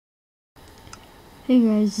Hey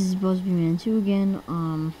guys, this is BuzzBeeman2 again.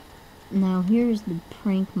 Now here's the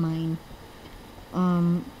prank mine.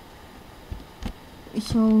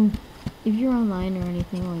 So if you're online or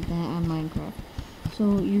anything like that on Minecraft,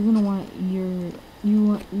 so you're gonna want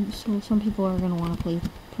so some people are gonna want to play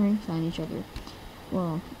pranks on each other.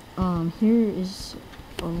 Well, here is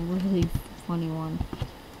a really funny one.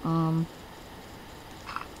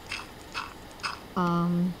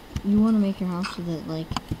 You want to make your house so that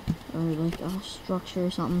or like a structure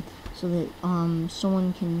or something, so that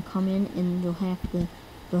someone can come in and they'll have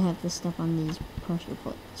to step on these pressure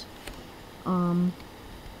plates. And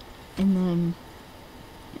then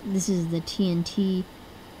this is the TNT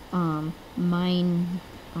mine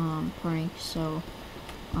prank. So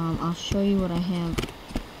I'll show you what I have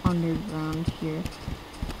underground here.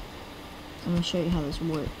 I'm gonna show you how this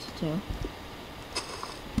works too.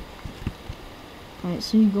 Alright,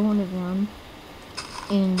 so you go underground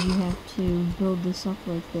and you have to build this up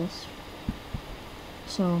like this.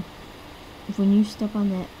 So when you step on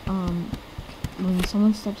that, when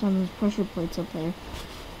someone steps on those pressure plates up there,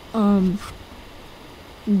 well,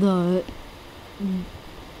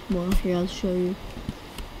 here, I'll show you.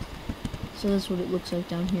 So that's what it looks like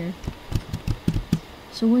down here.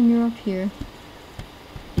 So when you're up here,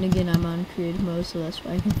 and again, I'm on creative mode, so that's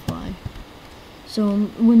why I can fly. So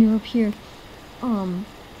when you're up here,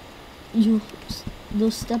 they'll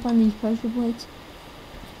step on these pressure plates.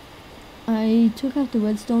 I took out the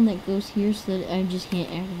redstone that goes here so that I just can't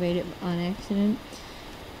activate it on accident.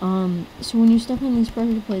 So when you step on these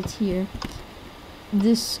pressure plates here,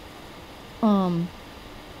 this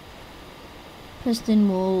piston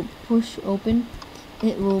will push open.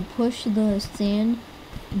 It will push the sand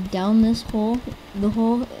down this hole.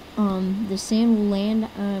 The sand will land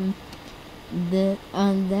on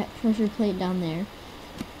that pressure plate down there.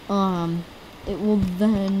 It will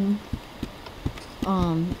then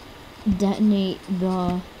detonate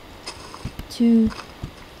the 2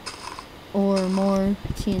 or more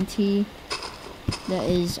TNT that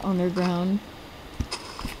is underground,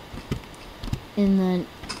 and then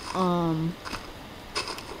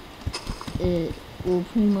it will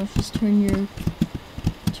pretty much just turn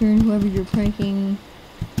whoever you're pranking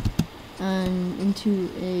on into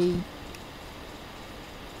a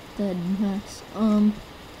dead mess.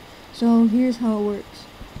 So here's how it works.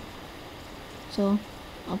 So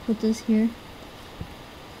I'll put this here,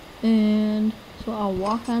 and so I'll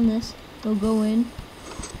walk on this. They'll go in.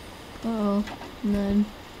 And then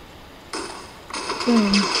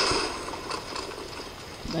boom.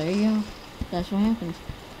 There you go. That's what happens.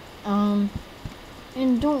 And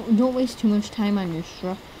don't waste too much time on your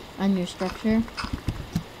structure,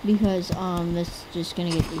 because that's just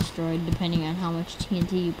gonna get destroyed depending on how much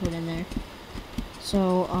TNT you put in there.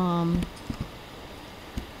 So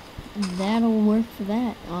that'll work for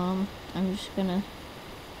that. I'm just gonna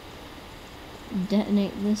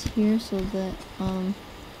detonate this here so that I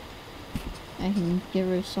can get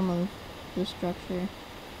rid of some of the structure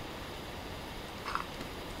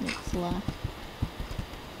that's left.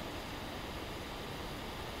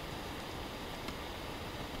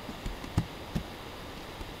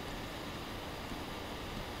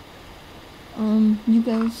 You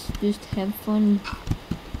guys just have fun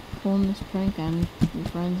pulling this prank on your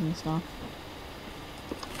friends and stuff.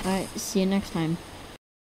 Alright, see you next time.